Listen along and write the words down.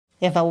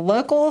If a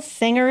local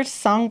singers,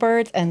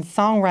 songbirds, and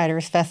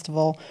songwriters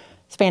festival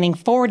spanning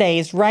 4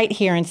 days right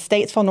here in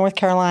Statesville, North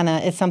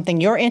Carolina is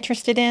something you're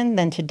interested in,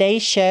 then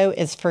today's show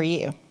is for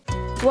you.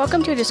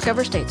 Welcome to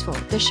Discover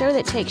Statesville, the show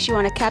that takes you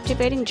on a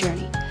captivating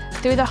journey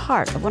through the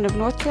heart of one of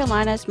North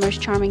Carolina's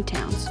most charming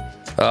towns.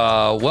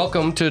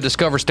 Welcome to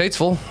Discover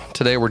Statesville.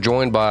 Today we're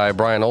joined by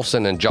Bryan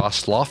Olson and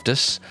Josh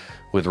Loftis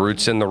with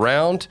Roots in the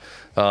Round.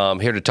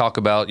 Here to talk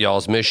about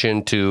y'all's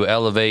mission to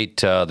elevate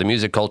the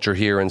music culture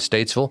here in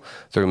Statesville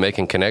through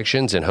making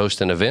connections and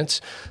hosting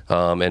events.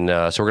 So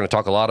we're going to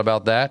talk a lot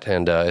about that,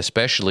 and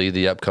especially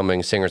the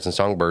upcoming Singers and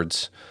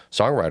Songbirds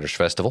Songwriters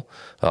Festival.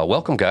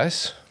 Welcome,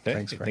 guys.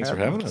 Thanks for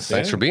having us.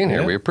 Thanks for being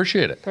here. We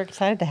appreciate it. We're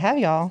excited to have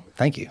y'all.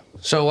 Thank you.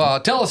 So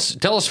tell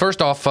us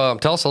first off,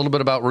 tell us a little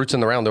bit about Roots in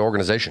the Round, the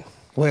organization.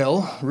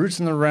 Well, Roots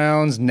in the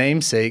Round's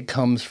namesake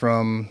comes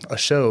from a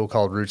show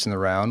called Roots in the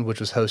Round, which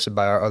was hosted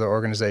by our other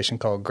organization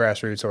called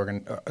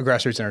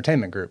Grassroots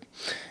Entertainment Group.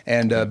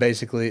 And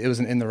basically, it was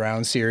an In the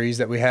Round series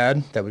that we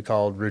had that we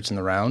called Roots in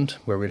the Round,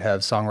 where we'd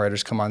have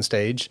songwriters come on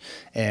stage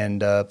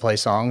and play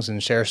songs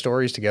and share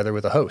stories together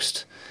with a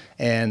host.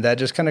 And that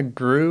just kind of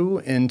grew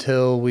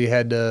until we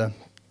had to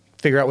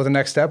figure out what the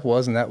next step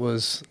was, and that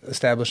was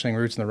establishing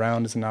Roots in the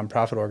Round as a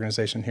nonprofit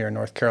organization here in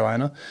North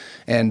Carolina.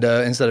 And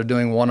instead of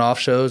doing one-off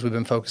shows, we've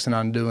been focusing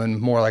on doing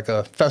more like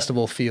a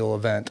festival feel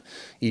event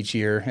each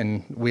year,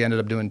 and we ended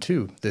up doing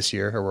 2 this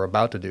year, or we're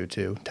about to do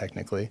 2,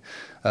 technically.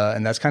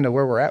 And that's kind of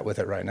where we're at with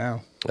it right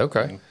now.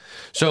 Okay.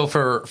 So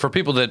for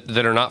people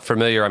that are not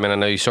familiar, I mean, I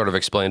know you sort of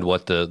explained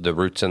what the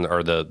Roots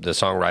or the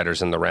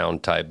Songwriters in the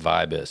Round type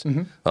vibe is.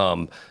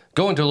 Mm-hmm.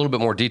 Go into a little bit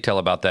more detail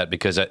about that,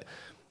 because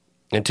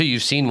until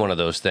you've seen one of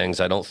those things,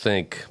 I don't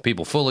think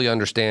people fully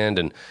understand.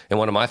 And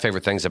one of my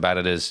favorite things about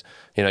it is,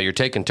 you're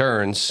taking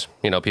turns,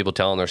 people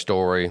telling their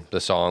story,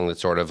 the song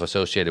that's sort of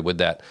associated with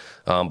that.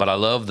 But I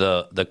love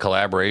the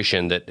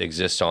collaboration that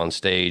exists on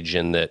stage,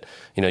 and that,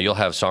 you'll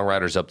have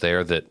songwriters up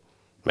there that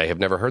may have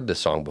never heard this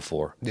song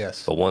before.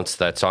 Yes. But once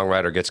that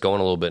songwriter gets going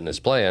a little bit and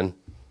is playing,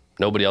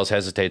 nobody else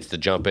hesitates to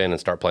jump in and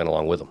start playing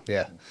along with them.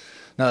 Yeah.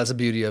 No, that's the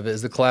beauty of it,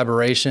 is the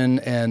collaboration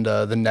and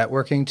the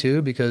networking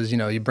too, because,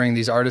 you bring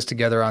these artists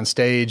together on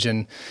stage,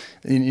 and,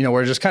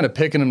 we're just kind of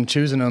picking them,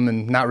 choosing them,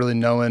 and not really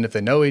knowing if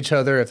they know each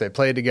other, if they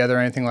played together or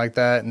anything like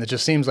that. And it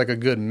just seems like a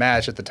good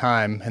match at the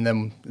time. And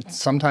then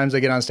sometimes they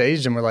get on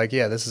stage and we're like,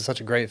 yeah, this is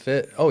such a great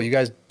fit. Oh, you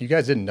guys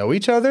didn't know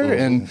each other?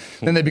 Mm-hmm. And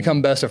then they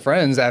become best of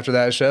friends after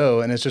that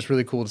show. And it's just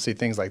really cool to see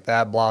things like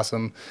that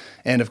blossom.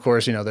 And of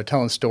course, they're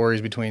telling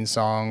stories between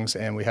songs,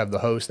 and we have the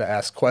host that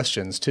asks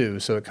questions too.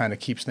 So it kind of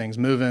keeps things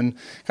moving,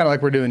 kind of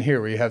like we're doing here,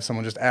 where you have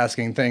someone just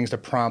asking things to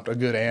prompt a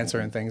good answer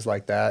and things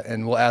like that.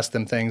 And we'll ask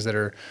them things that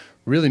are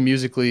really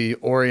musically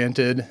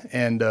oriented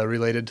and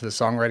related to the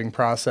songwriting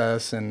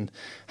process and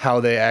how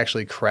they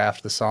actually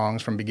craft the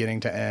songs from beginning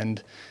to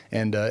end.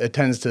 And it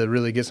tends to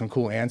really get some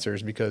cool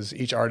answers, because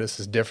each artist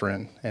is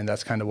different, and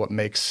that's kind of what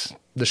makes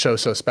the show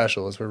so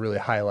special, is we're really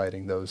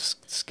highlighting those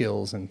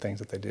skills and things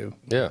that they do.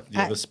 Yeah,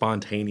 the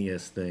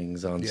spontaneous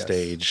things on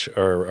stage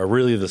are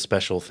really the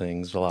special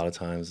things a lot of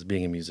times,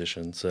 being a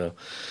musician. So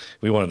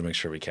we wanted to make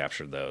sure we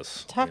captured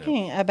those.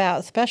 Talking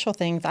about special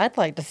things, I'd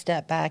like to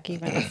step back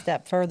even a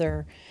step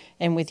further.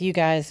 And with you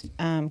guys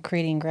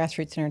creating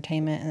Grassroots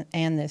Entertainment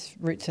and this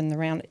Roots in the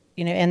Round,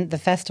 and the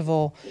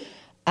festival,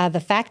 the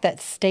fact that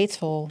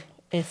Statesville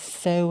is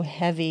so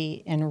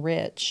heavy and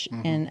rich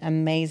and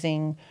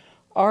amazing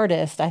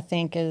artists, I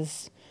think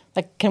is,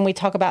 like, can we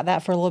talk about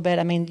that for a little bit?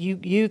 I mean,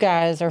 you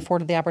guys are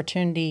afforded the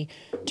opportunity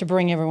to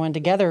bring everyone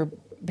together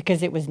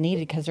because it was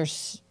needed,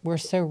 because we're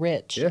so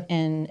rich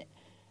in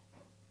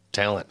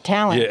talent.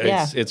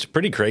 Yeah, it's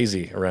pretty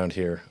crazy around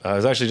here. I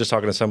was actually just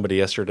talking to somebody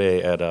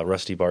yesterday at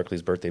Rusty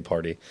Barkley's birthday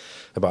party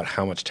about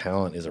how much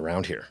talent is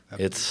around here.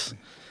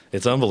 Absolutely.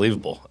 It's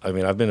unbelievable. I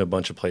mean, I've been to a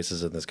bunch of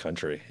places in this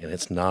country, and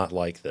it's not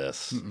like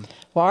this.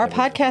 Well, our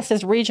podcast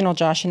is regional,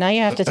 Josh, and now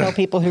you have to tell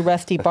people who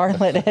Rusty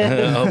Bartlett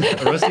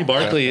is. Rusty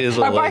Barkley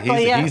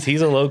is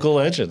he's a local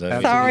legend.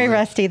 Sorry,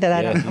 Rusty,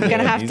 that I'm going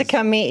to have to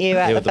come meet you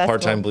at the with the festival.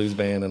 Part-Time Blues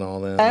Band and all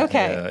that.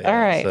 Okay, all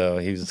right. So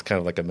he was kind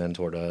of like a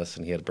mentor to us,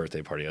 and he had a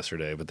birthday party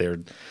yesterday. But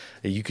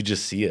you could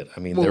just see it. I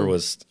mean, there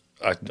was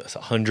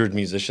 100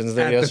 musicians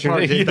there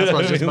yesterday. That's what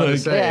I was just about to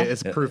say. Yeah.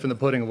 It's proof in the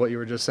pudding of what you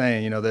were just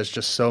saying. There's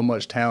just so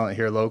much talent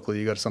here locally.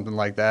 You go to something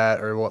like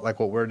that, or what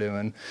we're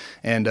doing,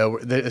 and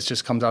it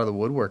just comes out of the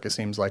woodwork, it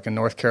seems like, in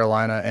North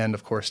Carolina and,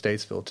 of course,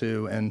 Statesville,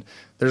 too. And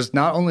there's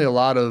not only a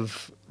lot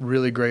of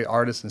really great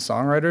artists and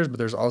songwriters, but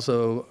there's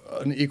also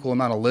an equal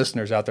amount of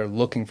listeners out there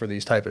looking for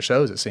these type of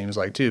shows, it seems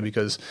like, too,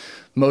 because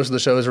most of the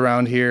shows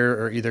around here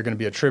are either going to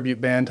be a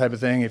tribute band type of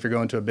thing if you're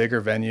going to a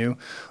bigger venue,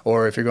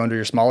 or if you're going to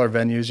your smaller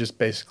venues, just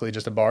basically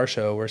just a bar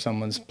show where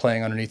someone's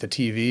playing underneath a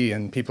TV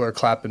and people are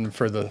clapping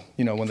for the,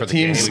 when the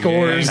team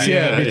scores.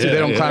 They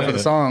don't clap for the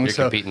song. You're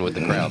competing with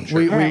the crowd.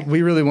 Sure.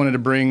 We really wanted to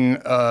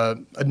bring a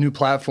new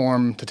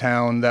platform to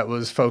town that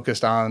was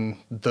focused on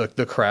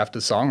the craft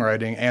of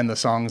songwriting and the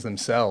songs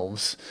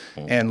themselves,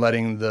 and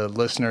letting the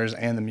listeners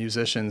and the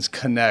musicians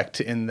connect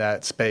in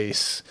that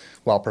space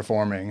while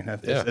performing.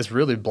 It's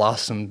really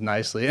blossomed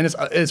nicely, and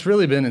it's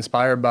really been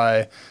inspired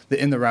by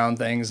the in the round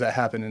things that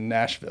happen in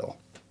Nashville.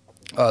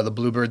 The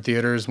Bluebird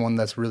Theater is one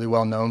that's really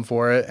well known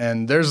for it,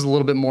 and there's a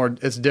little bit more.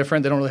 It's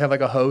different. They don't really have like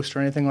a host or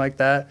anything like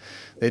that.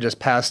 They just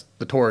pass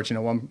the torch. You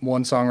know,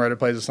 one songwriter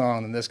plays a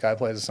song, and this guy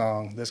plays a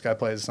song, this guy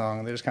plays a song,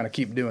 and they just kind of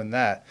keep doing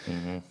that.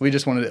 We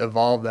just wanted to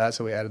evolve that,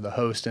 so we added the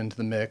host into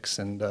the mix,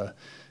 and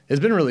it's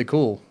been really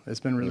cool.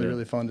 It's been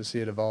really fun to see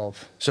it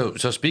evolve. So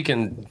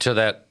speaking to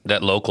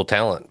that local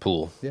talent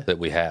pool that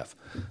we have,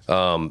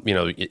 you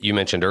know, you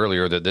mentioned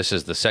earlier that this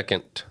is the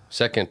second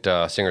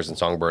Singers and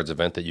Songbirds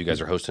event that you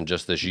guys are hosting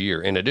just this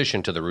year, in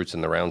addition to the Roots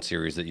in the Round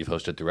series that you've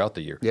hosted throughout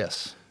the year.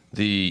 Yes.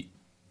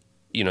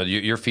 You know,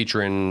 you're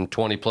featuring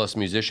 20 plus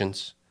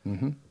musicians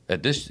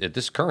at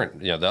this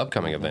current, you know, the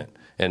upcoming event,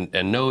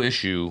 and no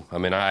issue. I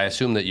mean, I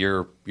assume that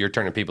you're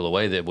turning people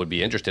away that would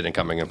be interested in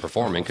coming and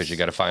performing because you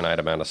got a finite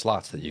amount of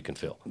slots that you can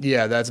fill.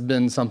 Yeah, that's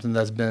been something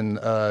that's been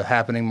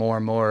happening more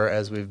and more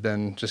as we've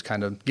been just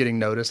kind of getting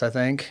noticed, I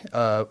think.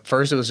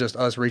 First, it was just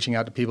us reaching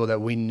out to people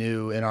that we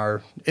knew in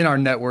our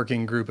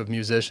networking group of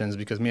musicians,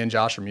 because me and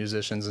Josh are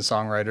musicians and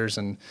songwriters,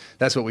 and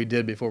that's what we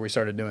did before we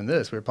started doing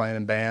this. We were playing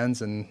in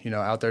bands and, you know,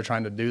 out there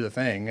trying to do the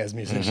thing as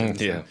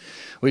musicians. Yeah.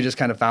 We just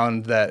kind of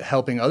found that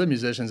helping other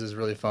musicians is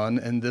really fun,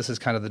 and this is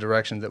kind of the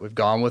direction that we've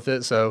gone with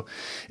it. So,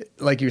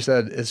 like you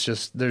said, it's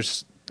just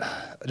there's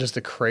just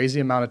a crazy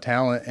amount of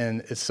talent,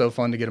 and it's so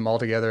fun to get them all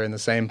together in the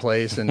same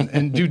place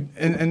and do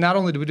and not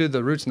only do we do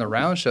the Roots and the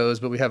Round shows,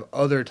 but we have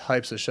other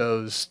types of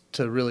shows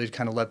to really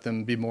kind of let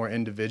them be more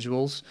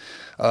individuals,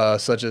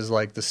 such as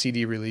like the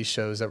CD release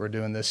shows that we're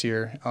doing this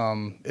year.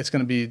 It's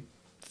going to be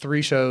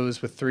 3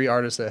 shows with 3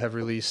 artists that have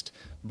released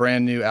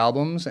brand new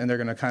albums, and they're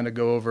going to kind of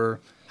go over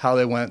how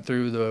they went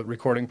through the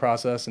recording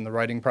process and the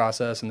writing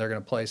process, and they're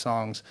going to play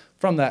songs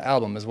from that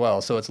album as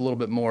well. So it's a little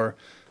bit more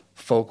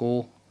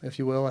focal, if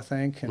you will, I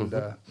think. And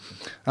I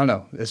don't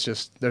know. It's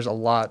just, there's a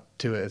lot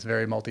to it. It's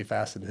very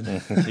multifaceted.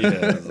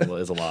 Yeah,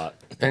 it's a lot.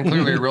 And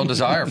clearly a real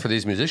desire for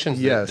these musicians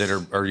Yes.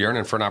 that are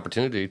yearning for an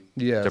opportunity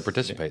Yes. to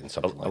participate in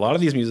something like A that. lot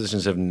of these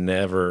musicians have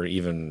never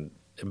even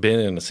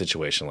been in a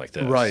situation like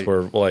this, Right.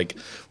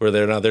 where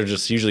they're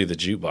just usually the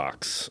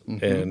jukebox,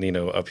 and you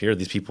know, up here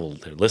these people,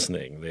 they're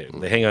listening,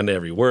 they hang on to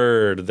every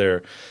word,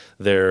 they're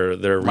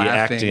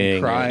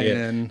reacting,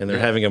 crying, and they're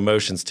having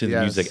emotions to the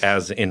Yes. music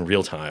as in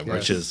real time, Yes.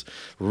 which is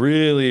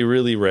really,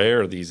 really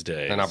rare these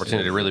days. An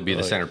opportunity to really be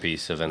the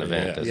centerpiece of an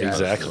event. Yeah, as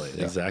opposed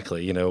to-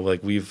 exactly. You know,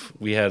 like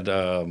we had,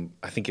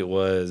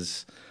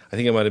 I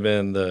think it might have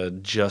been the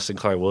Justin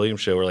Clyde Williams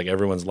show where like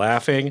everyone's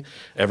laughing,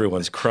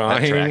 everyone's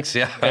crying, tracks,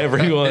 yeah.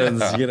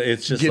 everyone's, you know,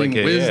 it's just Getting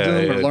like wisdom or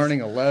it's- learning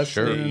a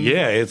lesson. Sure.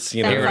 Yeah, it's,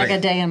 you know, Sounds like a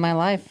day in my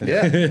life.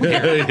 Yeah.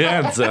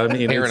 yeah, it's, I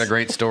mean, Hearing it's- a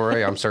great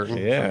story, I'm certain.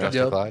 Yeah. From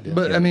Justin Yep. Clyde, yeah.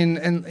 But I mean,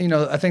 and you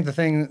know, I think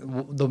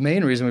the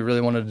main reason we really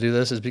wanted to do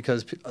this is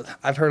because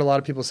I've heard a lot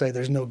of people say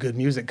there's no good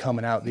music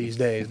coming out these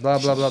days. Blah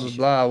blah blah blah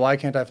blah. Why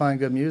can't I find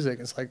good music?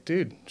 It's like,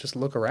 dude, just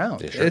look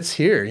around. Sure. It's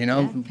here. You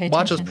know, Yeah, pay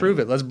watch us attention. prove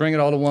it. Let's bring it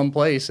all to one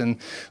place. And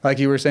like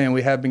you were saying,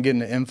 we have been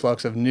getting an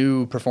influx of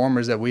new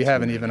performers that we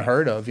haven't even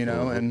heard of. You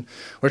know, and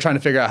we're trying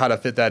to figure out how to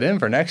fit that in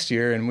for next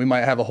year. And we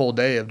might have a whole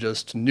day of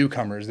just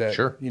newcomers that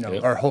Sure. you know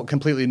Yep. are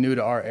completely new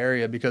to our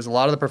area, because a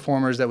lot of the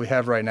performers that we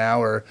have right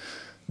now are,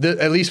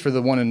 at least for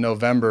the one in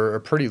November, are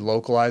pretty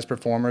localized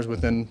performers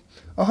within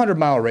a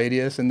 100-mile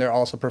radius, and they're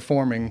also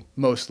performing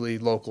mostly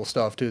local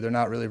stuff too. They're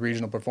not really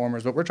regional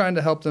performers, but we're trying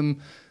to help them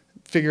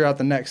figure out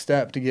the next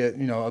step to get,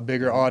 you know, a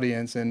bigger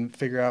audience and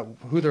figure out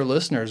who their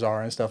listeners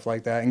are and stuff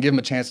like that, and give them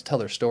a chance to tell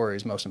their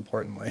stories, most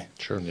importantly.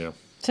 Sure, yeah.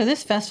 So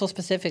this festival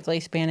specifically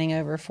spanning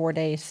over 4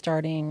 days,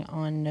 starting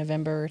on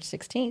November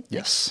 16th.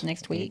 Yes.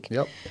 Next week.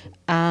 Yep.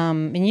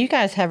 And you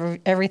guys have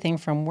everything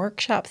from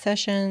workshop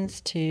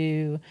sessions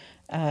to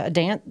a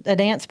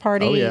dance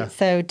party. Oh, yeah.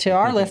 So to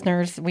our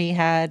listeners, we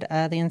had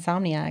the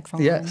Insomniacs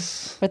on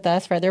Yes. with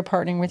us, right? They're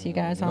partnering with you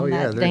guys on Oh,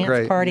 yeah, that they're dance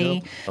great. party.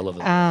 Yep. I love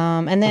that.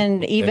 And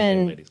then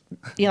even ladies.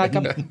 you know, like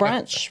a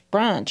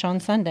brunch on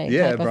Sunday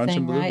Yeah, type of brunch thing,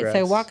 and right?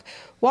 So bluegrass.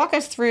 walk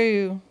us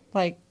through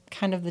like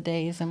kind of the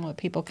days and what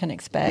people can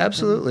expect.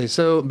 Absolutely.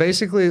 So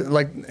basically,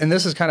 like, and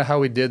this is kind of how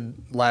we did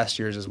last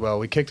year's as well.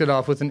 We kicked it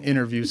off with an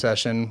interview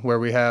session where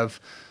we have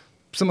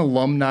some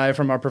alumni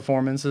from our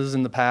performances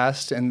in the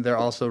past, and they're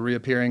also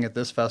reappearing at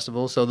this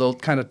festival. So they'll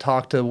kind of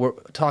talk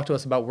to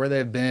us about where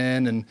they've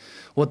been and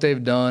what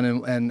they've done,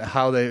 and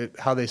how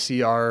they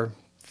see our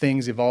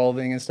things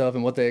evolving and stuff,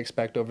 and what they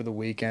expect over the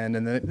weekend.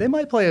 And then they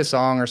might play a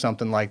song or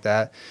something like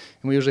that.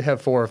 And we usually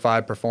have 4 or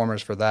 5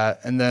 performers for that.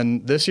 And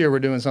then this year we're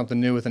doing something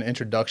new with an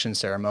introduction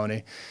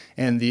ceremony.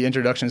 And the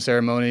introduction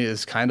ceremony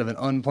is kind of an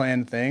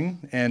unplanned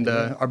thing. And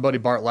our buddy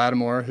Bart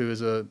Lattimore, who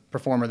is a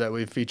performer that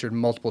we've featured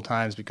multiple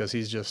times because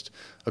he's just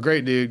a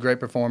great dude, great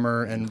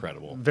performer, and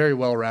Incredible. very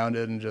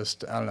well-rounded, and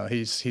just, I don't know,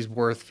 he's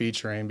worth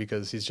featuring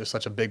because he's just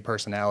such a big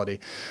personality.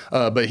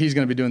 But he's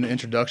going to be doing the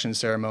introduction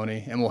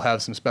ceremony, and we'll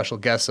have some special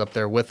guests up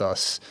there with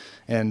us.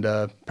 And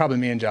probably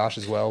me and Josh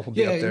as well will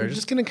be up there. We're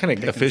just going to kind of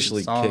picking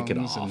officially some kick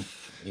it songs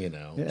off.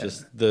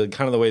 just the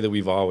kind of the way that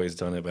we've always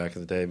done it back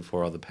in the day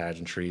before all the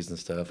pageantries and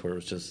stuff, where it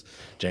was just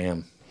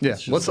jam. Yeah.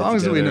 What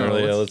songs do we know?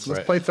 Let's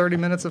play 30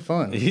 minutes of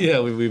fun. Yeah,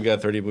 we've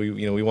got 30.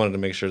 We wanted to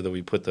make sure that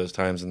we put those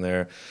times in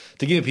there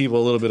to give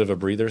people a little bit of a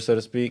breather, so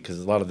to speak, because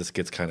a lot of this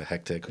gets kind of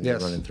hectic when you're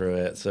running through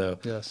it. So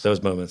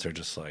those moments are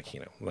just like,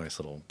 nice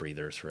little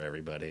breathers for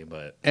everybody.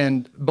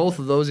 And both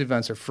of those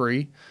events are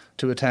free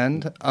to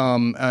attend.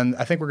 And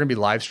I think we're going to be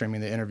live streaming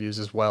the interviews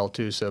as well,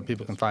 too, so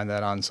people can find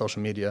that on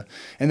social media.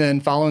 And then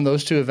following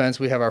those two events,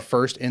 we have our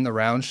first In the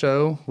Round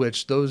show,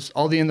 which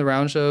all the In the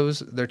Round shows,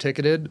 they're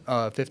ticketed.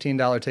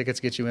 $15 tickets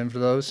get you in for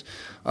those.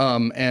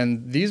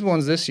 And these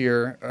ones this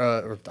year,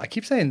 I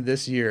keep saying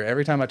this year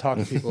every time I talk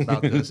to people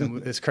about this,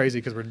 and it's crazy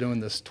because we're doing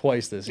this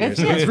twice this year.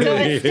 So it's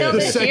really still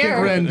the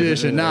second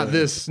rendition, not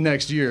this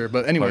next year.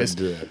 But anyways,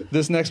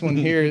 this next one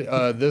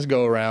here, this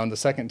go around, the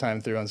second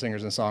time through on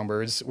Singers and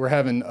Songbirds, we're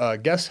having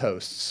guest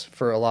hosts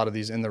for a lot of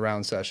these In the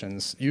Round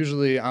sessions.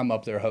 Usually I'm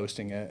up there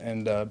hosting it,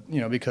 and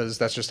because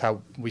that's just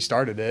how we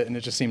started it, and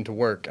it just seemed to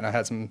work. And I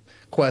had some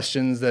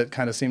questions that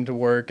kind of seemed to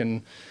work,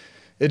 and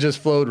it just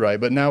flowed right.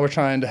 But now we're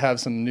trying to have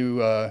some new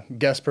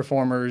guest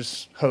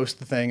performers host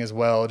the thing as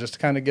well, just to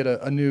kind of get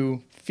a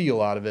new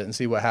feel out of it and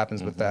see what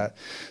happens with that.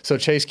 So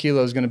Chase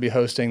Kilo is going to be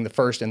hosting the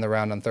first In the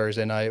Round on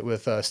Thursday night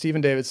with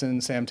Stephen Davidson,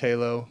 Sam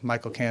Taylor,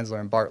 Michael Kanzler,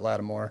 and Bart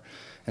Lattimore.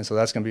 And so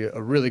that's going to be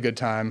a really good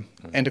time.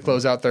 And to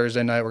close out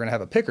Thursday night, we're going to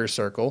have a Pickers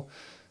Circle.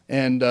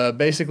 And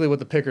basically what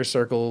the Pickers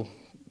Circle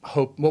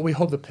what we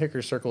hope the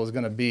Pickers Circle is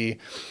going to be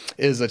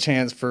is a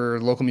chance for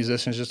local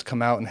musicians just to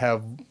come out and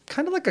have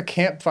kind of like a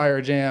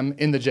campfire jam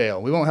in the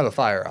jail. We won't have a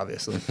fire,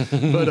 obviously,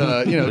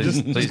 but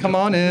just come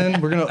on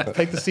in. We're going to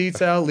take the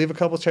seats out, leave a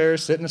couple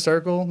chairs, sit in a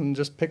circle, and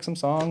just pick some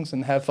songs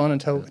and have fun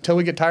until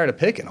we get tired of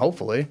picking.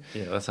 Hopefully,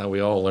 yeah, that's how we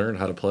all learned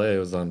how to play. It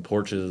was on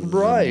porches,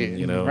 right?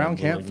 And, around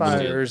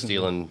campfires,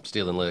 stealing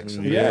licks.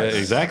 Yeah,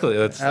 exactly.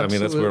 That's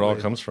that's where it all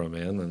comes from,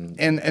 man.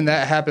 And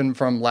that happened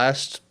from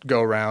last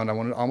go round. I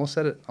almost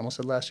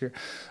said last year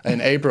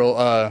in April.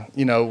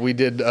 We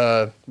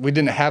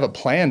didn't have a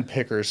planned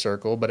Pickers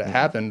Circle, but it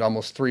happened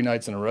almost 3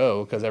 nights in a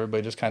row because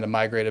everybody just kind of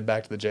migrated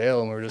back to the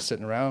jail, and we were just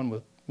sitting around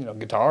with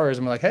guitars,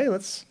 and we're like, hey,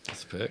 let's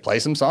play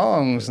some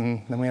songs.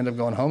 And then we end up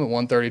going home at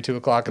 1:30, 2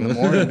 o'clock in the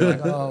morning. And we're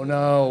like, oh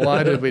no,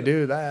 why did we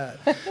do that?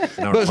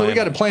 So we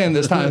got to plan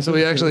this time, so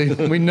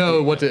we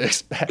know what to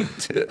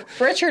expect.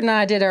 Richard and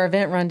I did our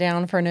event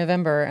rundown for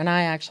November, and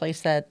I actually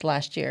said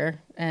last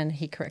year, and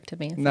he corrected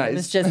me. So nice. It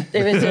was just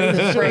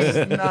a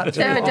spring. Not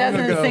so it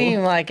doesn't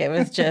seem like it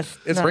was just.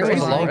 It's not a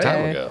long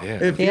time ago. Yeah.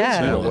 It feels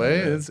that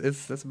way.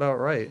 That's about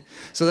right.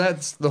 So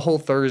that's the whole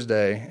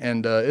Thursday,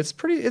 and it's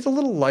a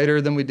little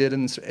lighter than we did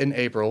in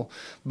April,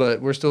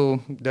 but we're still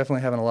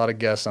definitely having a lot of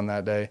guests on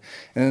that day.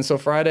 And then so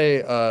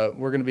Friday,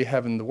 we're going to be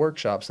having the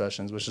workshop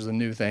sessions, which is a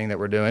new thing that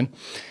we're doing.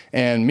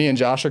 And me and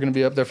Josh are going to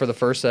be up there for the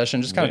first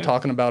session, just kind of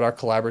talking about our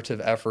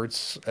collaborative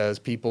efforts as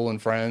people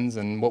and friends,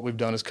 and what we've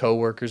done as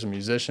coworkers and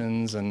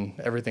musicians and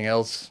everything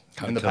else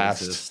in the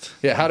past.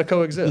 Yeah, how to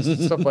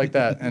coexist, stuff like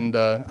that. And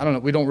I don't know,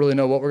 we don't really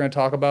know what we're going to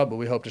talk about, but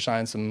we hope to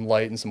shine some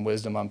light and some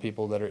wisdom on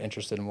people that are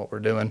interested in what we're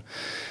doing. And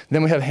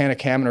then we have Hannah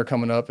Kaminer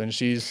coming up, and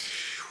she's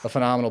a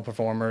phenomenal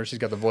performer. She's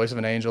got the voice of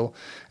an angel,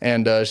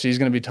 and she's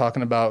going to be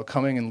talking about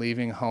coming and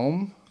leaving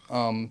home,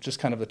 just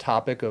kind of the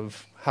topic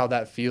of how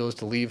that feels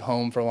to leave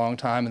home for a long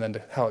time, and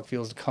then how it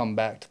feels to come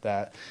back to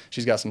that.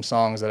 She's got some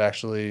songs that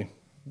actually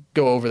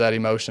go over that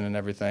emotion and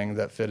everything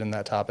that fit in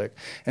that topic.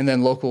 And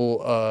then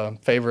local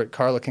favorite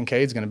Carla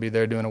Kincaid's going to be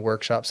there doing a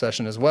workshop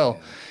session as well.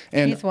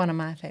 And she's one of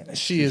my favorites.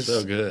 She's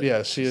so good.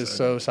 Yeah, she is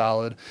so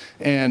solid.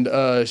 And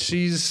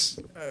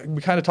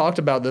we kind of talked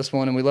about this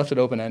one, and we left it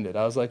open-ended.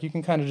 I was like, you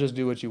can kind of just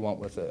do what you want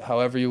with it,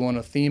 however you want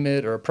to theme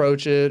it or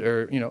approach it,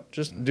 or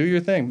just do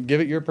your thing,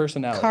 give it your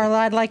personality. Carla,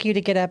 I'd like you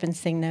to get up and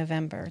sing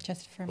November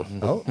just for me.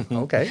 Oh,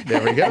 okay,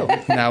 there we go.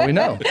 Now we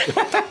know.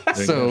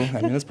 So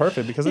it's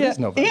perfect because it is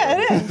November. Yeah,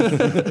 it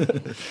is.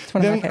 It's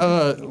one of my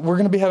favorites. We're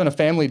going to be having a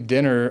family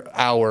dinner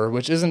hour,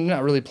 which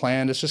not really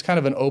planned. It's just kind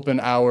of an open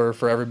hour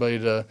for everybody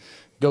to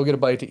go get a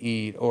bite to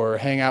eat or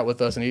hang out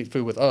with us and eat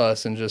food with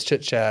us and just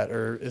chit chat.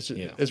 Or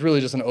it's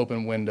really just an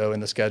open window in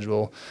the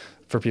schedule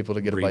for people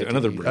to get a bite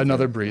to eat.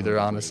 Another breather,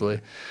 honestly.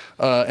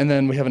 And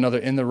then we have another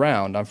In the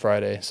Round on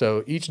Friday.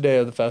 So each day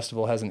of the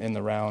festival has an In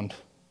the Round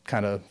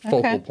kind of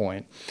focal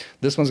point.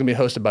 This one's going to be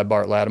hosted by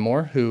Bart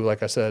Lattimore, who,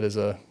 like I said, is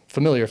a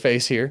familiar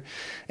face here.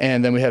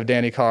 And then we have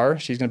Danny Carr.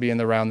 She's going to be in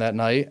the round that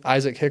night.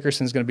 Isaac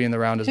Hickerson's going to be in the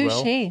round as well.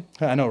 Who's she?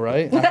 I know,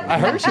 right? I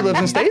heard she lives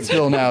in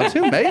Statesville now,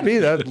 too. Maybe.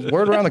 That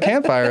word around the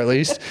campfire, at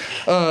least.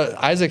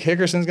 Isaac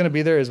Hickerson's going to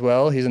be there as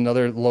well. He's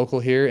another local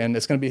here, and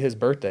it's going to be his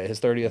birthday, his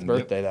 30th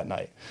birthday that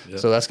night. Yep.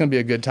 So that's going to be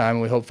a good time,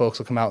 and we hope folks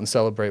will come out and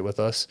celebrate with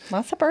us.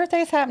 Lots of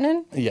birthdays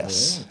happening.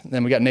 Yes. Yeah.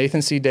 Then we got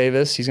Nathan C.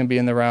 Davis. He's going to be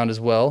in the round as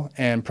well.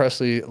 And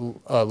Presley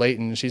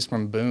Layton, she's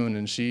from Boone,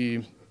 and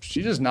she's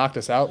she just knocked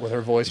us out with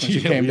her voice when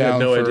she came we down. had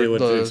no for idea what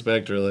to the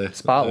expect, really.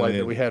 spotlight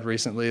that we had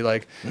recently.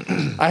 Like,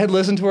 I had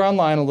listened to her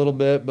online a little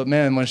bit, but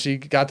man, when she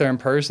got there in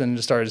person and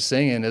just started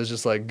singing, it was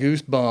just like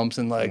goosebumps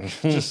and like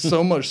just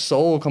so much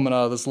soul coming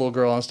out of this little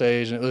girl on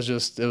stage, and it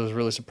was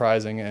really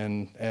surprising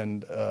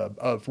and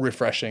a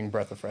refreshing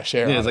breath of fresh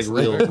air. Yeah, it's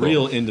honestly. like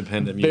real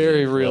independent music.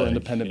 Very real like,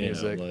 independent you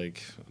know, music.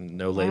 like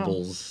no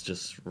labels,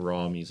 just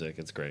raw music.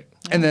 It's great.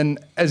 And then,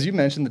 as you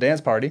mentioned, the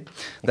dance party.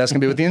 That's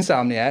going to be with the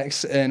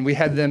Insomniacs. And we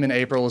had them in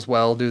April as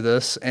well do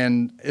this.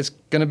 And it's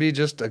going to be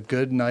just a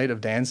good night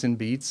of dancing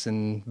beats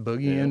and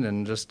boogieing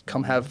and just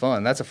come have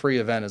fun. That's a free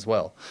event as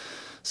well.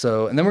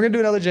 So, and then we're going to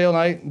do another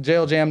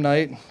jail jam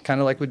night, kind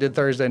of like we did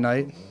Thursday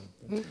night.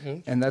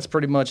 And that's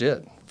pretty much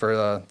it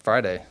for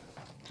Friday.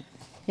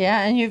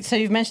 Yeah, and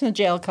you've mentioned the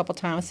jail a couple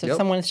times. So if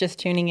someone's just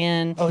tuning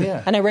in,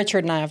 I know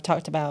Richard and I have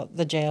talked about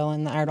the jail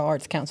and the Iredell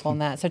Arts Council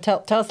and that. So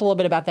tell us a little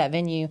bit about that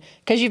venue,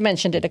 because you've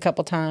mentioned it a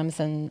couple times,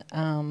 and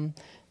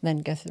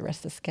then go through the rest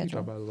of the schedule.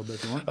 Talk about it a little bit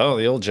if you want. Oh,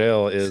 the old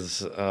jail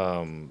is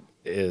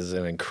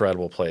an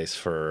incredible place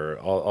for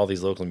all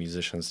these local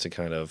musicians to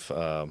kind of,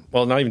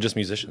 well, not even just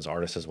musicians,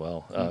 artists as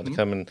well, to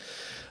come and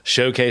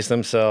showcase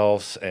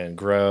themselves and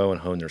grow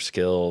and hone their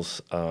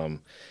skills.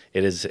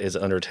 It is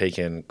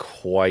undertaken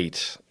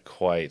quite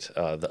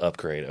the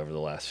upgrade over the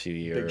last few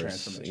years. Big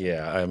transformation.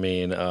 Yeah, I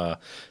mean,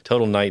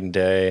 total night and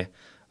day.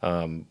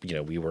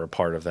 We were a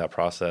part of that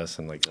process,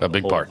 and like A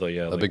big part.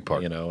 big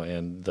part.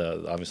 And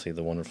obviously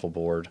the wonderful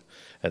board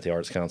at the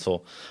Arts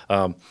Council.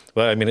 But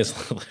I mean,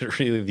 it's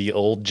literally the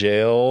old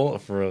jail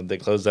they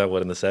closed that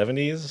in the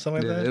 70s or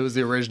something like that. It was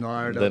the original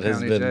Iredell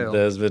County jail. That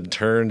has been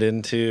turned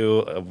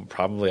into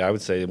probably, I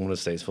would say, one of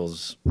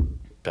Statesville's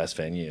best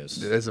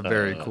venues. It's a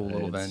very cool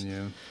little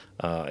venue.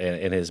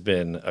 And has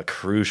been a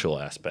crucial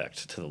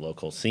aspect to the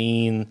local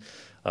scene,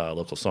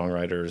 local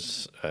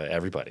songwriters,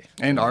 everybody.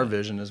 And our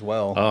vision as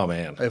well. Oh,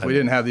 man. If we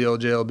didn't have the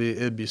old jail,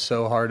 it'd be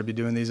so hard to be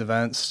doing these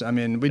events. I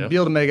mean, we'd be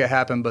able to make it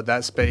happen, but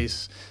that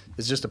space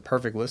is just a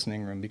perfect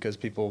listening room, because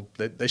people,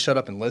 they shut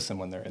up and listen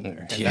when they're in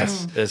there. And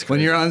Yes. when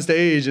you're on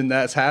stage and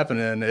that's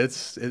happening,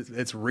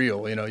 it's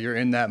real. You're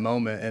in that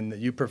moment, and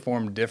you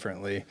perform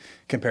differently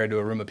compared to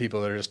a room of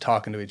people that are just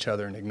talking to each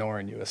other and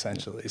ignoring you,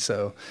 essentially.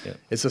 So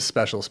it's a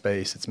special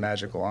space. It's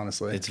magical,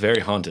 honestly. It's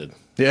very haunted.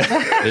 Yeah.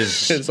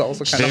 It's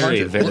also kind of Very,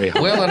 haunted. very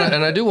haunted. Well,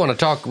 and I do want to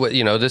talk.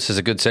 This is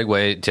a good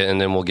segue to,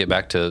 and then we'll get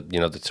back to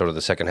sort of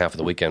the second half of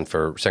the weekend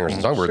for Singers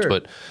and Songbirds. Sure.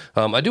 But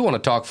I do want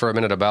to talk for a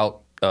minute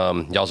about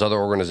y'all's other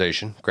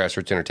organization,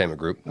 Grassroots Entertainment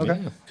Group.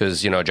 Okay.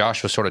 Because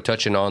Josh was sort of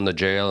touching on the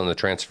jail and the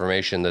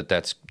transformation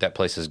that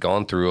place has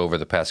gone through over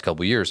the past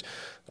couple of years.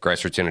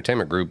 Grassroots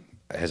Entertainment Group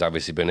has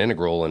obviously been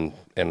integral,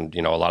 and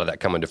a lot of that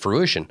coming to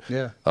fruition.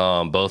 Yeah.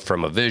 Both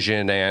from a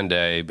vision and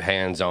a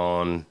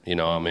hands-on.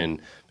 I'm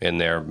in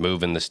there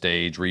moving the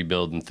stage,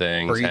 rebuilding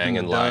things, Breathing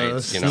hanging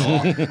lights.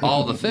 dust.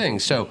 All the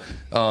things. So,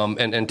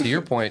 and to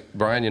your point,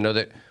 Bryan,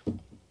 that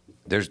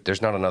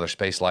there's not another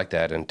space like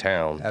that in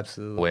town.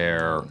 Absolutely.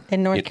 Where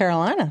In North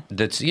Carolina.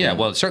 that's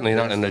well, certainly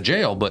not in the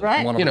jail, but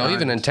Right. One of a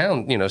even in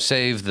kind. town,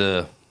 save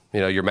the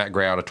your Matt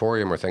Gray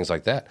Auditorium or things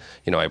like that.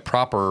 A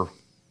proper,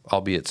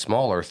 albeit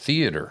smaller,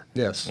 theater.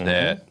 Yes.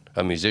 That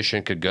a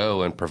musician could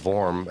go and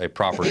perform a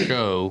proper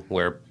show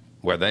where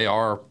they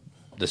are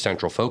the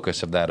central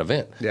focus of that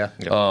event. Yeah.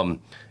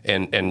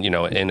 And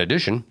in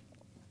addition,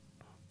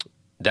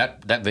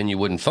 that venue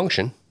wouldn't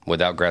function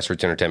without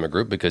Grassroots Entertainment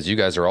Group, because you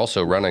guys are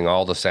also running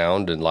all the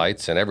sound and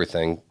lights and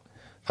everything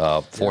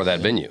for that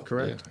venue.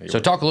 Correct. So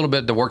talk a little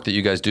bit the work that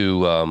you guys do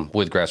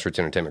with Grassroots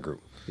Entertainment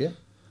Group. Yeah.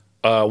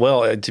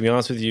 Well, to be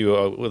honest with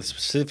you,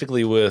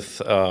 specifically with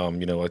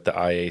like the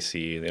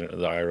IAC,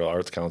 the Iredell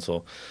Arts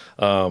Council,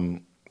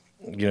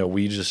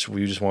 we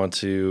just want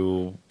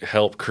to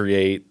help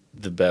create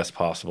the best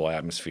possible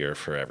atmosphere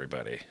for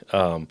everybody.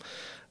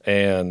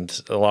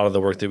 And a lot of the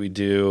work that we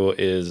do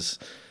is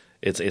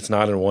it's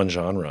not in one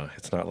genre.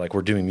 It's not like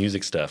we're doing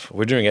music stuff.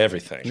 We're doing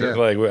everything. Sure.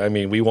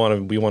 We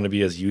want to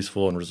be as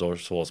useful and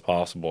resourceful as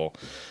possible.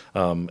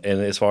 And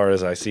as far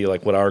as I see,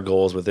 like what our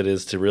goals with it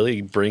is to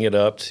really bring it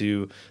up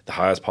to the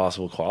highest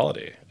possible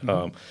quality.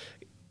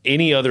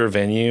 Any other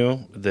venue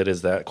that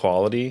is that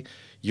quality,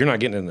 you're not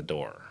getting in the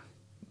door.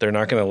 They're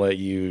not going to let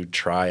you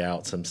try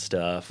out some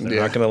stuff.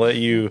 They're not going to let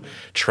you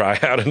try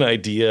out an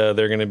idea.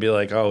 They're going to be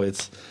like, oh,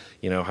 it's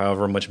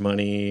however much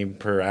money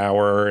per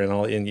hour and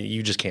all, and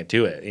you just can't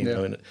do it.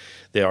 And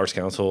the Arts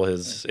Council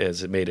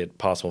has made it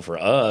possible for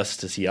us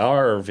to see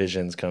our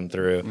visions come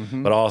through,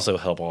 but also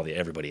help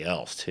everybody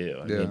else too.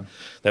 I mean,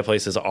 that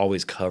place is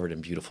always covered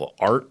in beautiful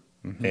art.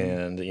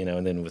 And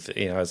and then with a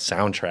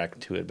soundtrack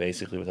to it,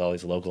 basically with all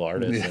these local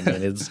artists,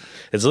 and it's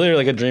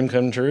literally like a dream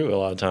come true a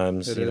lot of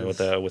times.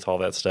 With all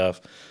that stuff.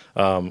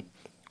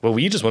 well,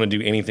 we just want to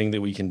do anything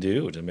that we can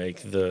do to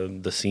make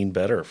the scene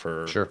better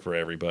for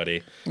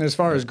everybody. As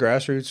far as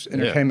Grassroots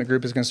Entertainment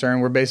Group is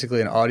concerned, we're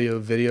basically an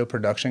audio-video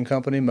production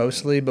company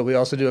mostly, but we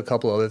also do a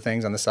couple other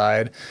things on the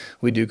side.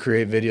 We do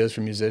create videos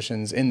for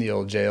musicians in the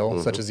old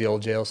jail, such as the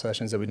old jail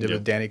sessions that we did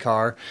with Danny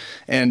Carr,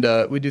 and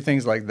we do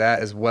things like that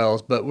as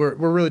well. But we're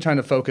really trying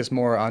to focus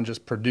more on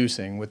just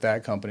producing with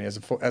that company as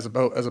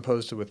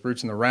opposed to with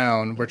Roots in the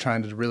Round. We're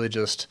trying to really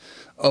just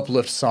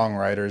uplift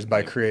songwriters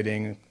by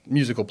creating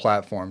musical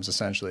platforms,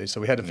 essentially.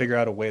 So we had to figure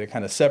out a way to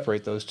kind of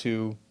separate those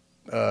two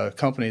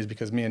companies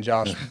because me and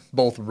Josh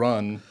both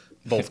run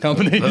both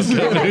companies.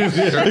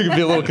 It could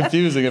be a little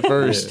confusing at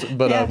first,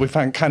 but we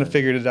kind of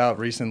figured it out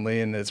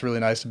recently, and it's really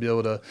nice to be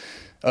able to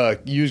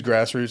use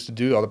Grassroots to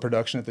do all the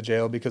production at the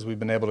jail because we've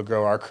been able to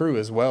grow our crew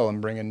as well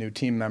and bring in new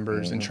team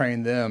members and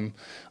train them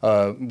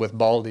with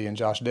Baldy and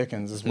Josh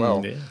Dickens as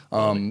well.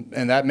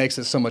 And that makes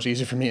it so much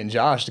easier for me and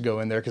Josh to go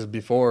in there because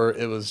before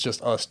it was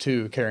just us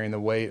two carrying the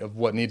weight of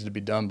what needed to be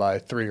done by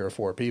 3 or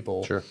 4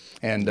 people.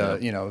 And,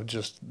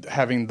 just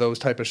having those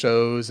type of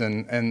shows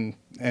and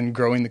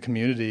growing the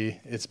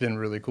community, it's been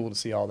really cool to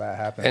see all that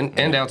happen.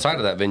 And outside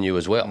of that venue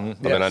as well. I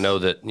mean, I know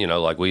that,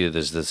 like we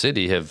as the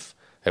city have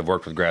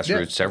worked with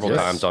Grassroots several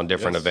times on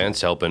different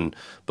events, helping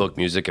book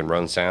music and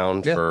run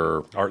sound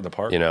for Art in the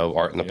Park,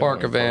 Art in the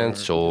Park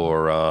events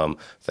or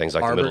things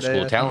like Arbor the Middle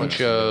School Talent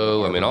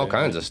Show. I mean, all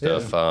kinds of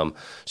stuff.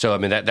 So, I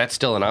mean, that's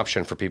still an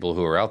option for people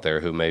who are out there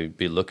who may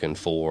be looking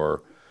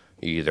for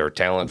either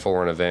talent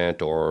for an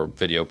event or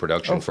video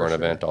production for an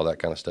event, all that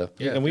kind of stuff.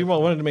 And we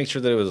wanted to make sure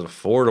that it was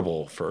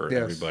affordable for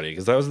everybody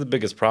because that was the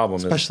biggest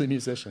problem. Especially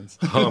musicians.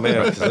 Oh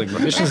man,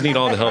 musicians need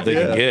all the help they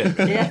can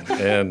get,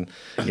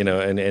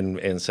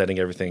 and setting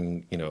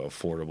everything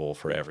affordable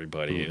for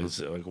everybody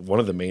is one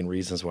of the main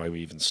reasons why we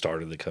even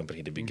started the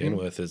company to begin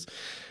with. Is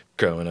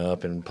growing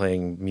up and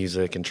playing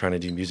music and trying to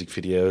do music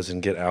videos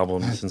and get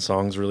albums and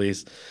songs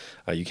released.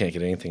 You can't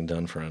get anything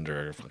done for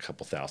under a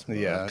couple $1,000.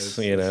 It's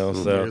so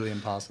nearly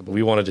impossible.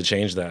 We wanted to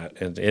change that,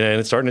 and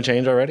it's starting to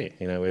change already.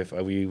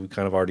 We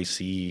kind of already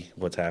see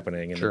what's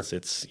happening, and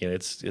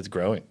it's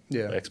growing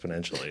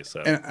exponentially.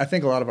 So, and I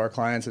think a lot of our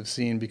clients have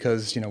seen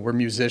because we're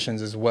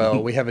musicians as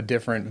well. We have a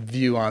different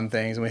view on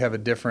things, and we have a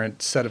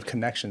different set of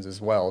connections as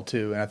well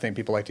too. And I think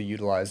people like to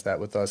utilize that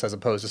with us as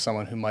opposed to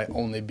someone who might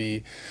only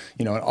be,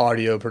 an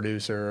audio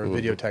producer or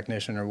video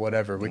technician or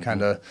whatever. We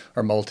kind of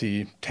are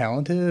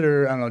multi-talented,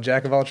 or I don't know,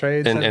 jack of all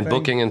trades. And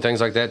booking and things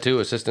like that too,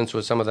 assistance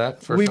with some of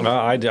that?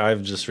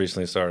 I've just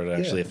recently started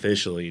actually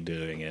officially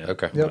doing it.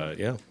 Okay.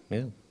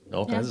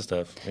 All kinds of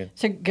stuff. Yeah.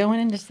 So going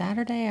into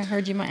Saturday, I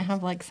heard you might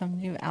have like some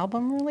new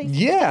album release.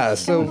 Yeah,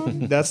 so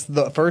that's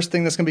the first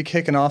thing that's going to be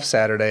kicking off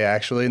Saturday,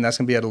 actually, and that's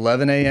going to be at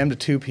 11 a.m. to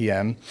 2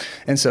 p.m.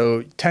 And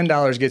so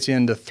 $10 gets you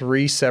into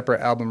 3 separate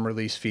album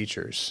release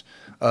features.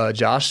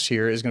 Josh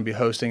here is going to be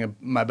hosting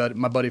my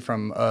buddy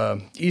from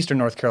Eastern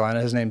North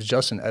Carolina. His name's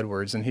Justin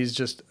Edwards, and he's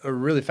just a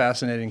really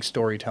fascinating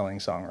storytelling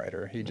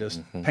songwriter. He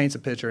just paints a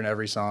picture in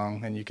every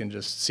song, and you can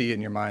just see it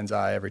in your mind's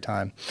eye every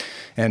time.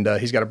 And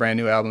he's got a brand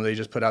new album that he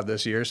just put out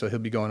this year, so he'll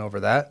be going over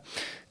that.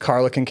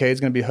 Carla Kincaid's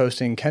going to be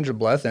hosting Kendra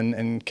Bleth,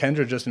 and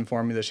Kendra just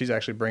informed me that she's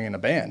actually bringing a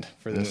band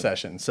for this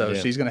session. So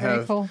she's going to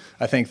have,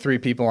 I think, 3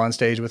 people on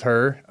stage with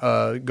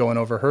her going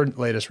over her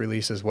latest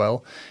release as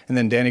well. And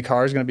then Danny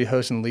Carr is going to be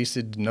hosting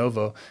Lisa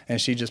DeNovo,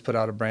 and she just put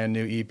out a brand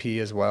new EP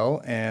as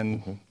well.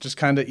 And just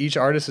kind of each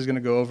artist is going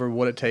to go over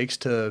what it takes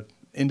to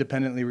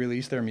independently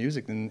release their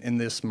music in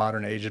this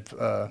modern age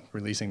of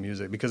releasing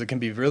music, because it can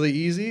be really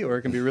easy or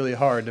it can be really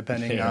hard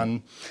depending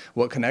on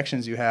what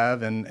connections you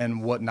have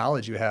and what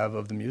knowledge you have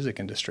of the music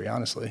industry,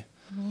 honestly.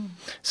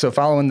 So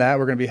following that,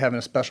 we're going to be having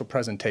a special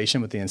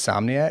presentation with the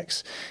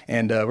Insomniacs,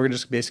 and we're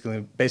just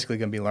basically going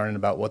to be learning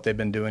about what they've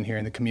been doing here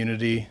in the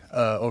community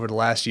over the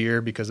last year,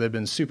 because they've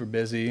been super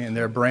busy, and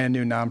they're a brand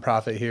new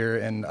nonprofit here,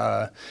 and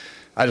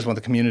I just want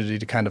the community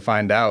to kind of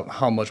find out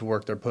how much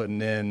work they're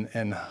putting in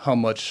and how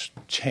much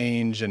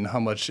change and how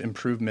much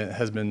improvement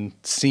has been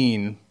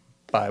seen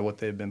by what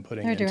they've been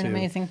putting into. They're doing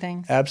amazing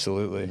things.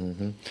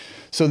 Absolutely.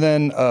 So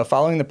then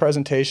following the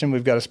presentation,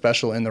 we've got a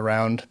special In the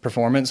Round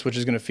performance, which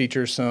is going to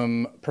feature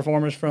some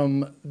performers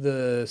from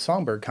the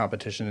Songbird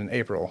competition in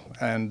April.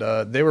 And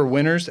they were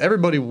winners.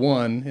 Everybody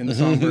won in the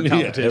Songbird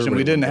competition.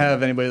 We didn't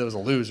have anybody that was a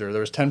loser. There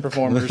was 10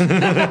 performers.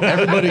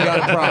 Everybody got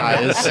a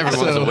prize.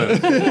 Everyone's a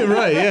winner.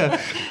 Right,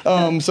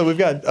 yeah. So we've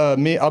got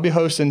me. I'll be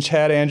hosting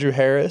Chad Andrew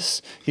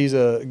Harris. He's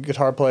a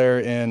guitar player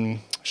in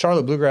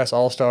Charlotte Bluegrass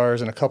All-Stars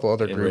and a couple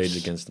other groups. Rage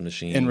Against the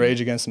Machine. In Rage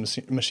Against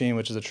the Machine,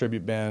 which is a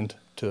tribute band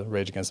to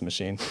Rage Against the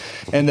Machine.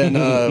 And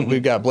then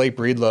we've got Blake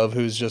Breedlove,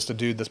 who's just a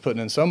dude that's putting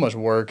in so much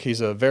work.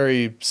 He's a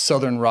very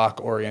Southern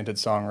rock-oriented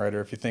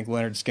songwriter. If you think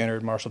Leonard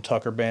Skinner, Marshall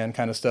Tucker Band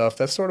kind of stuff,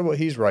 that's sort of what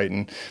he's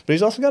writing. But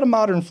he's also got a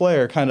modern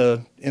flair kind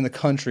of in the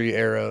country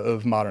era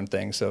of modern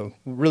things. So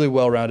really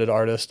well-rounded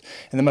artist.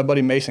 And then my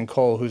buddy Mason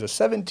Cole, who's a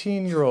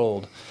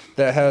 17-year-old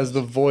that has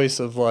the voice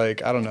of,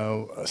 like, I don't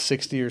know,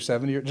 60 or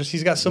 70. Just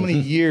he's got so many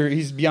years.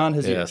 He's beyond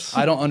his years.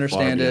 I don't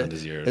understand it.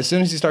 As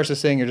soon as he starts to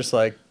sing, you're just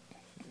like,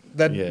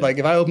 that like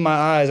if I open my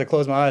eyes, I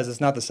close my eyes,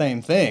 it's not the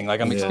same thing.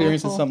 Like I'm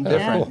experiencing something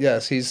different. Yeah.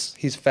 Yes,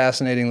 he's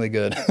fascinatingly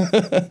good.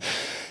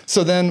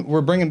 So then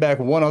we're bringing back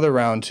one other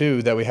round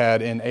too that we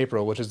had in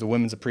April, which is the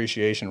Women's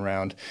Appreciation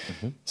Round.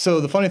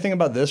 So the funny thing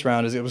about this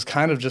round is it was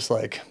kind of just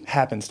like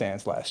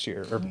happenstance last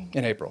year, or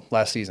in April,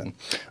 last season.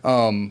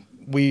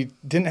 We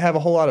didn't have a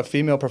whole lot of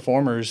female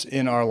performers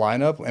in our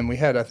lineup, and we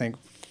had, I think,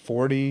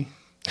 40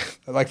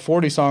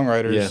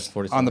 songwriters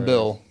 40 on the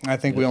bill. I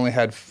think we only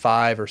had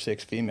 5 or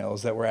 6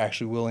 females that were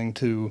actually willing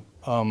to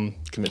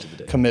commit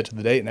to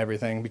the date and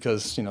everything,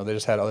 because they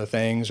just had other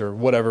things or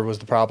whatever was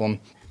the problem.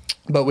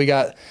 But we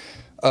got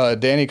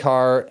Danny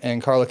Carr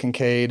and Carla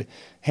Kincaid,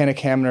 Hannah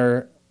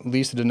Kamner,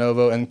 Lisa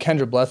DeNovo, and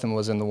Kendra Blethyn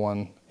was in the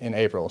one in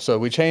April. So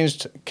we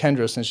changed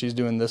Kendra since she's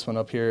doing this one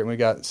up here, and we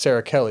got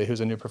Sarah Kelly, who's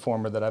a new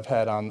performer that I've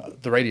had on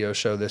the radio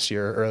show this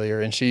year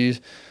earlier, and she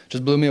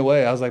just blew me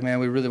away. I was like, man,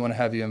 we really want to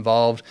have you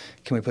involved.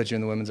 Can we put you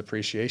in the Women's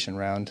Appreciation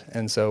Round?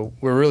 And so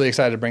we're really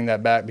excited to bring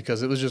that back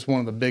because it was just one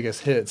of the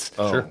biggest hits,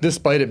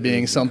 despite it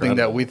being something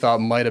that we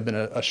thought might have been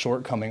a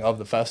shortcoming of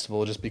the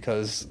festival, just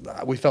because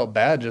we felt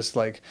bad, just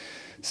like,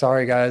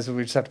 sorry guys,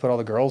 we just have to put all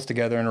the girls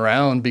together in a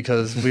round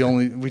because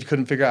we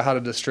couldn't figure out how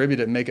to distribute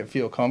it and make it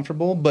feel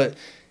comfortable. But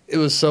it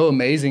was so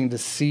amazing to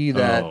see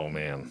that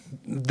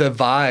the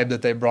vibe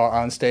that they brought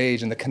on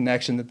stage and the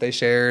connection that they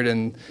shared,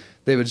 and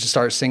they would just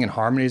start singing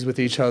harmonies with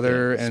each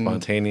other and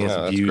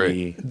spontaneous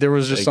beauty. There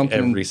was just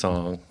something every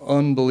song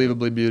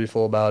unbelievably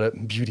beautiful about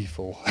it.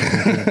 Beautiful.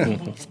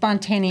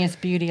 Spontaneous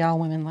beauty. All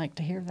women like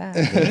to hear that.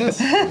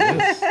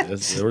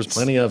 Yes. There was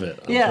plenty of it.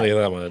 I'll tell you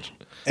that much.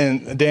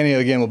 And Danny,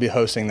 again, will be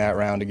hosting that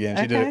round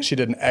again. She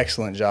did an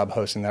excellent job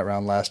hosting that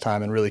round last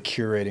time and really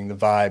curating the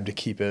vibe to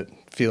keep it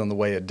feeling the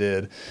way it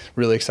did.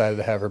 Really excited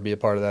to have her be a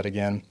part of that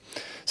again.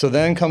 So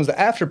then comes the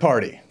after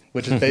party,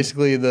 which is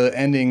basically the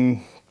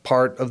ending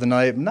part of the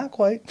night. Not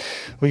quite.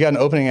 We got an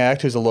opening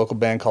act who's a local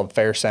band called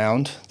Fair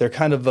Sound. They're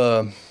kind of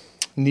a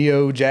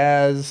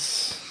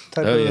neo-jazz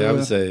type of... I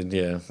would say,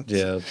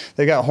 yeah.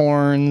 They got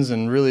horns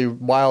and really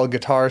wild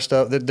guitar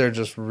stuff. They're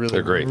just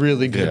really, great.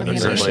 really good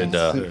musicians.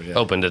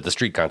 Opened at the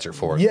street concert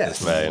for us.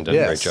 Yes. And did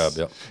a great job.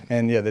 Yep.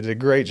 And they did a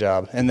great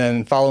job. And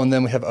then following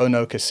them, we have Oh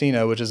No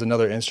Casino, which is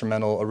another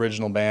instrumental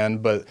original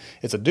band, but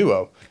it's a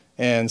duo.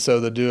 And so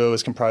the duo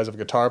is comprised of a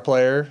guitar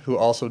player who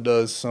also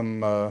does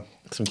some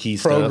key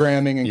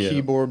programming stuff. And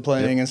keyboard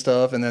playing and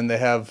stuff. And then they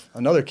have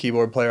another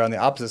keyboard player on the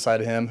opposite side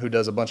of him who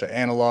does a bunch of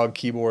analog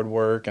keyboard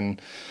work and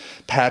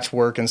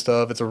patchwork and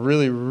stuff. It's a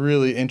really,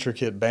 really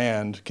intricate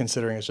band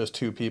considering it's just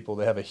 2 people.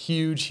 They have a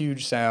huge,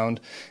 huge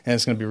sound, and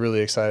it's going to be really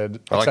excited.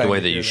 I like the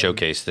way that you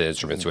showcase the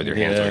instruments with your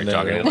hands when you're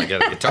talking. Like a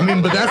guitar. I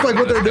mean, but that's like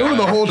what they're doing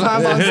the whole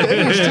time on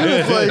stage, too.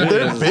 It's like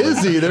they're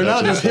busy. They're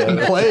not just hitting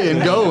play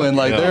and going.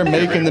 Like, they're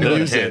making the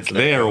music.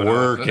 They are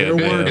working. They're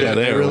working.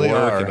 They really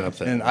are.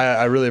 And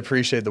I really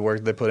appreciate the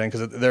work they put in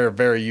because they're a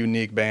very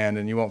unique band,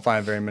 and you won't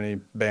find very many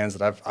bands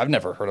that I've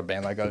never heard a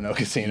band like Oh No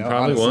Casino. You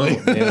probably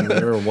won't. And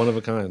they're one of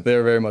a kind.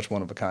 They're very much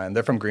one of a kind.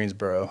 They're from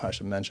Greensboro, I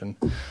should mention.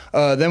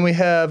 Then we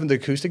have the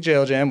Acoustic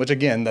Jail Jam, which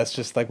again, that's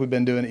just like we've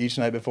been doing each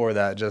night before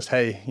that. Just,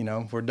 hey,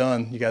 we're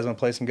done. You guys want to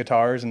play some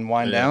guitars and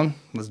wind down?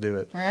 Let's do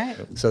it. Right.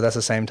 So that's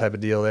the same type of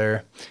deal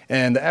there.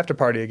 And the after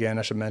party, again,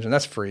 I should mention,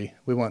 that's free.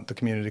 We want the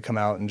community to come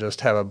out and just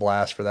have a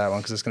blast for that one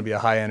because it's going to be a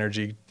high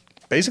energy,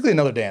 basically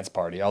another dance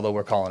party, although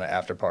we're calling it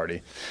after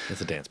party. It's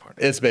a dance party.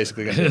 It's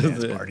basically going to be a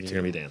dance party.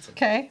 You're going to be dancing.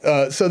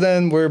 Okay. So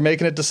then we're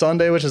making it to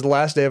Sunday, which is the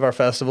last day of our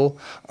festival.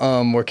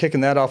 We're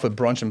kicking that off with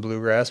Brunch and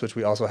Bluegrass, which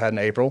we also had in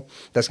April.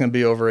 That's going to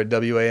be over at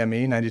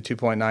WAME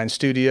 92.9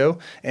 Studio,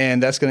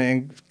 and that's going to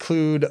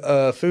include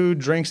food,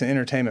 drinks, and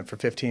entertainment for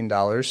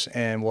 $15,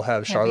 and we'll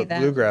have Charlotte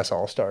Bluegrass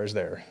All-Stars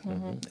there.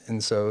 Mm-hmm.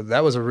 And so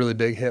that was a really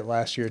big hit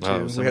last year,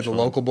 too. We had the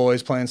local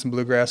boys playing some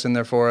bluegrass in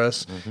there for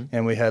us,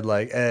 and we had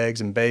like eggs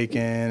and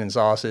bacon and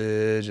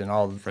sausage and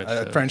all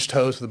French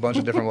toast with a bunch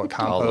of different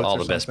compotes. all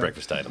the best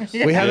breakfast items.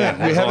 We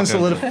haven't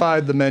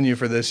solidified the menu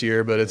for this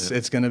year, but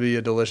it's going to be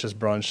a delicious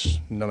brunch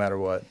no matter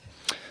what.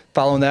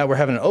 Following that, we're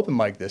having an open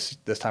mic this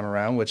time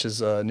around, which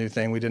is a new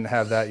thing. We didn't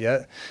have that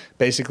yet.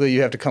 Basically,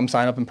 you have to come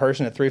sign up in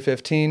person at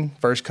 3:15.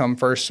 First come,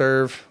 first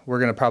serve. We're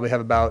going to probably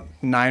have about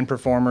 9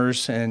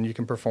 performers, and you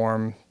can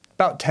perform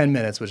about 10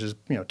 minutes, which is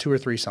 2 or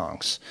 3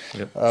 songs.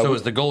 Yep. So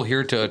is the goal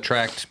here to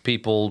attract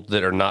people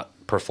that are not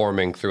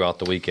performing throughout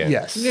the weekend?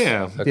 Yes.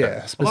 Yeah. Okay.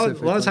 Yeah. A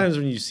lot of times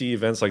when you see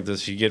events like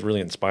this, you get really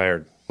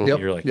inspired.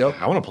 You're like,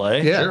 I want to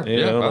play. Yeah. I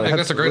think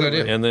that's a great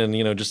idea. And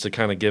then, just to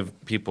kind of give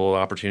people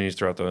opportunities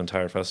throughout the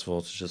entire festival,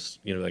 it's just,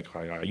 like,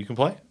 you can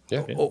play.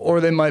 Yeah.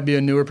 Or they might be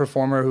a newer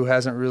performer who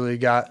hasn't really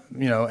got,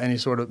 any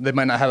sort of, they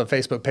might not have a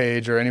Facebook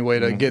page or any way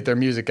to get their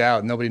music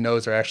out. Nobody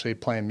knows they're actually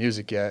playing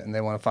music yet, and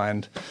they want to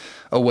find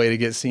a way to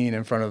get seen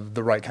in front of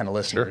the right kind of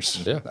listeners.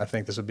 Sure. Yeah. I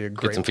think this would be a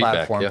great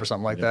platform for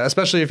something like that,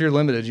 especially if you're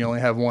limited. You only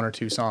have 1 or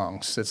 2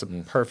 songs. It's a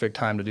perfect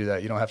time to do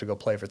that. You don't have to go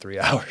play for 3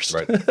 hours.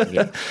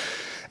 Right.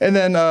 And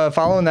then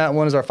following that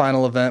one is our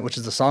final event, which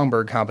is the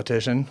Songbird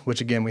competition,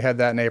 which again, we had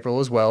that in April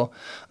as well.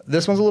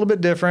 This one's a little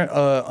bit different.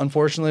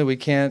 Unfortunately, we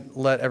can't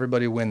let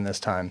everybody win this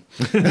time.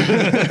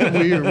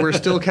 We're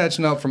still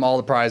catching up from all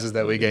the prizes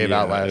that we gave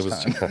out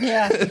last time.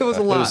 Yeah. It was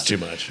a lot. It was too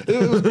much.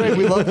 It was great.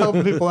 We love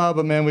helping people out,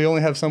 but man, we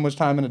only have so much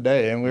time in a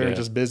day, and we're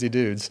just busy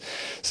dudes.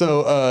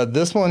 So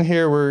this one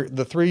here, we're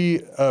the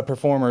three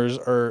performers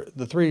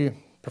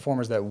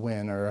that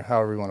win, or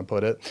however you want to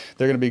put it,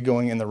 they're going to be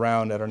going in the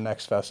round at our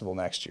next festival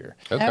next year.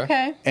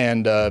 Okay.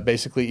 And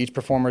basically, each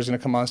performer is going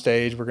to come on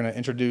stage. We're going to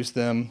introduce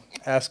them,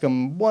 ask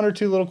them one or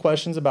two little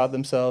questions about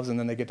themselves, and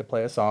then they get to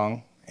play a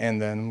song.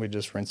 And then we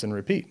just rinse and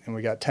repeat. And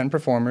we got 10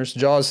 performers: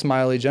 Jaws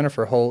Smiley,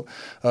 Jennifer Holt,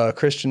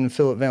 Christian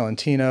Philip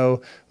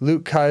Valentino,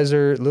 Luke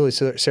Kaiser. Lily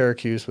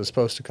Syracuse was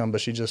supposed to come,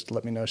 but she just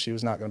let me know she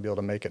was not going to be able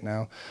to make it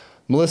now.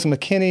 Melissa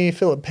McKinney,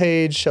 Philip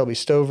Page, Shelby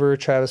Stover,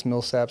 Travis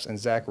Millsaps, and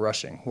Zach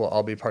Rushing will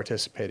all be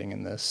participating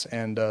in this.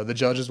 And the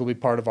judges will be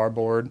part of our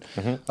board,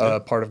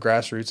 part of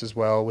Grassroots as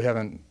well. We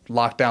haven't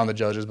locked down the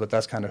judges, but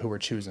that's kind of who we're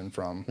choosing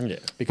from. Yeah.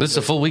 This is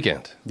a full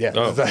weekend. Yeah.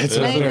 Oh, it's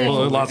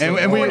lots of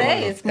 4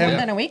 days, more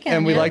than a weekend.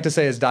 And we like to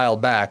say it's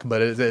dialed back,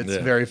 but it's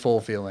very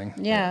full feeling.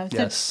 Yeah.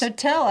 Yes. So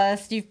tell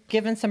us, you've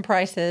given some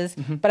prices,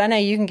 but I know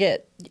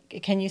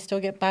can you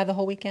still buy the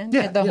whole weekend?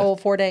 Yeah. The whole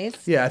 4 days?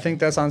 Yeah, I think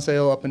that's on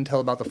sale up until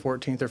about the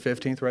 14th or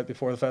 15th, right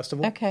before the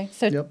festival. Okay.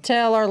 So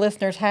tell our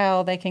listeners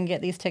how they can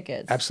get these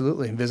tickets.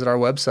 Absolutely. Visit our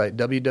website,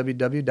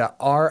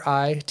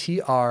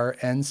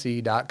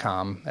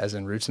 www.ritrnc.com, as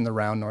in Roots in the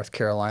Round, North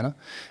Carolina.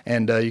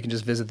 And you can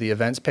just visit the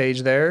events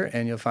page there,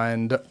 and you'll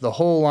find the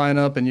whole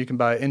lineup, and you can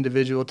buy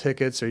individual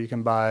tickets, or you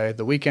can buy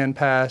the weekend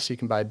pass, you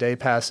can buy day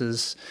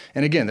passes.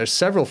 And again, there's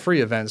several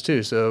free events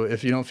too, so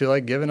if you don't feel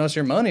like giving us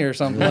your money or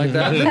something like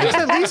that, then just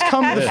at least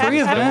come to the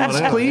free events,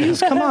 please.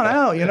 Come on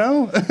out,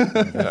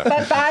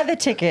 But buy the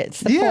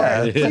tickets.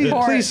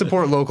 Please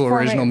support local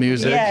original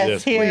music.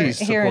 Yes, please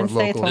here in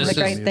support local Statesville, the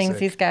great music. things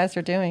these guys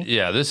are doing.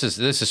 Yeah, this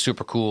is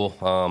super cool.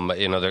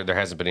 There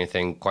hasn't been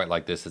anything quite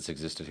like this that's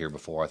existed here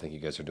before. I think you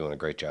guys are doing a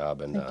great job,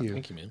 and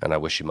Thank you, man. And I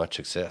wish you much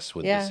success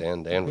with this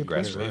and with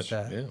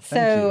Grassroots.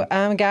 So,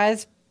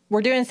 guys,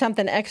 we're doing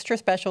something extra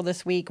special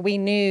this week. We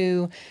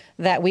knew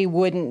that we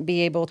wouldn't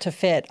be able to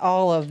fit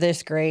all of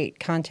this great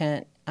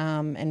content,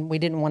 and we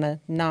didn't want to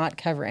not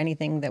cover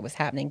anything that was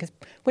happening, because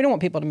we don't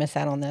want people to miss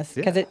out on this,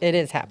 because it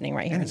is happening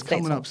right here And in it's Statesville.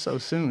 coming up so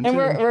soon, and too.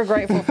 we're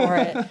grateful for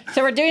it.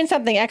 So we're doing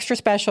something extra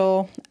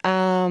special.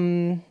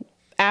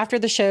 After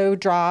the show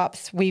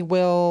drops, we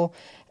will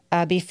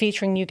be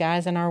featuring you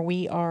guys in our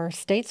We Are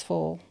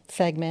Statesville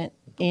segment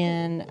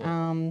in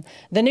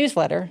the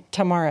newsletter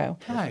tomorrow.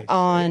 Nice.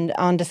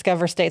 on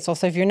Discover Statesville.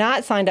 So if you're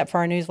not signed up for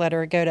our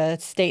newsletter, go to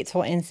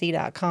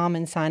statesvillenc.com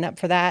and sign up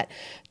for that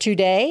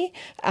today.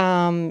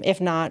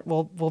 If not,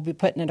 we'll be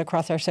putting it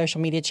across our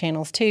social media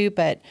channels too.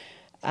 But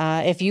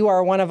if you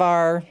are one of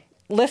our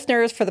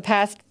listeners for the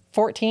past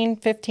 14,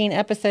 15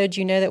 episodes,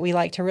 you know that we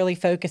like to really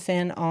focus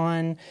in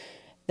on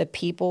the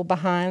people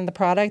behind the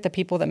product, the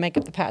people that make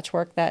up the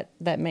patchwork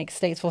that makes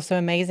Statesville so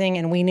amazing.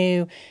 And we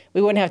knew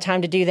we wouldn't have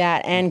time to do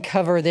that and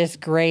cover this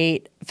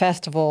great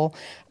festival.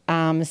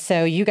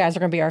 So you guys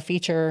are going to be our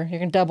feature. You're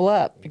going to double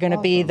up. You're going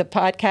to be the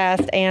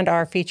podcast and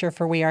our feature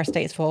for We Are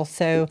Statesville.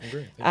 So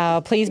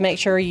please make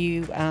sure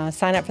you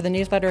sign up for the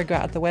newsletter, go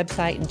out to the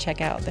website and check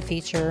out the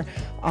feature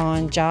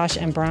on Josh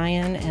and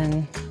Bryan.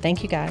 And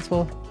thank you guys.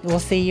 We'll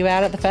see you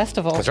out at the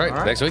festival. That's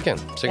right. Next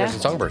weekend. Singers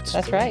and Songbirds.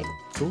 That's right.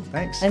 Cool.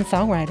 Thanks. And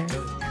songwriters.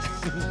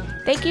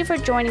 Thank you for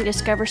joining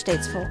Discover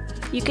Statesville.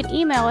 You can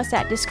email us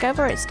at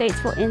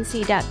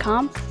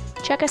discover@statesvillenc.com.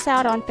 Check us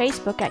out on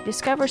Facebook at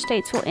Discover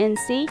Statesville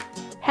NC,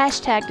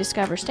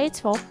 #Discover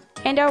Statesville,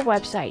 and our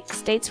website,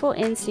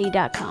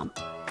 statesvillenc.com.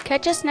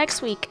 Catch us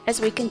next week as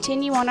we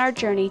continue on our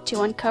journey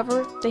to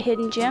uncover the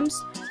hidden gems,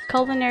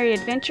 culinary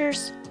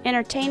adventures,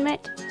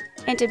 entertainment,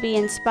 and to be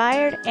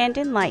inspired and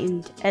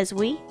enlightened as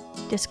we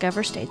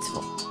discover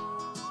Statesville.